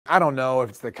I don't know if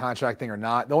it's the contract thing or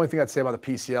not. The only thing I'd say about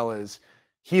the PCL is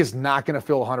he is not going to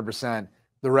feel 100%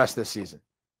 the rest of this season.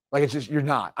 Like, it's just, you're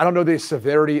not. I don't know the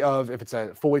severity of if it's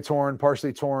a fully torn,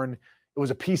 partially torn. It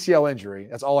was a PCL injury.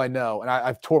 That's all I know. And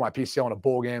I've tore my PCL in a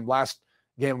bowl game, last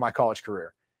game of my college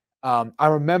career. I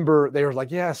remember they were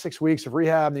like, yeah, 6 weeks of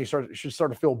rehab, and you should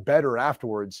start to feel better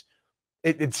afterwards.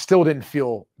 It still didn't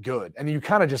feel good. And you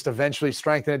kind of just eventually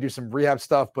strengthen it, do some rehab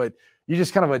stuff, but you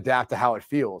just kind of adapt to how it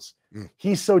feels.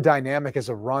 He's so dynamic as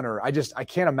a runner. I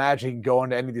can't imagine he can go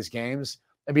into any of these games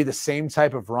and be the same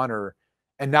type of runner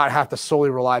and not have to solely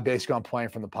rely basically on playing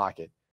from the pocket.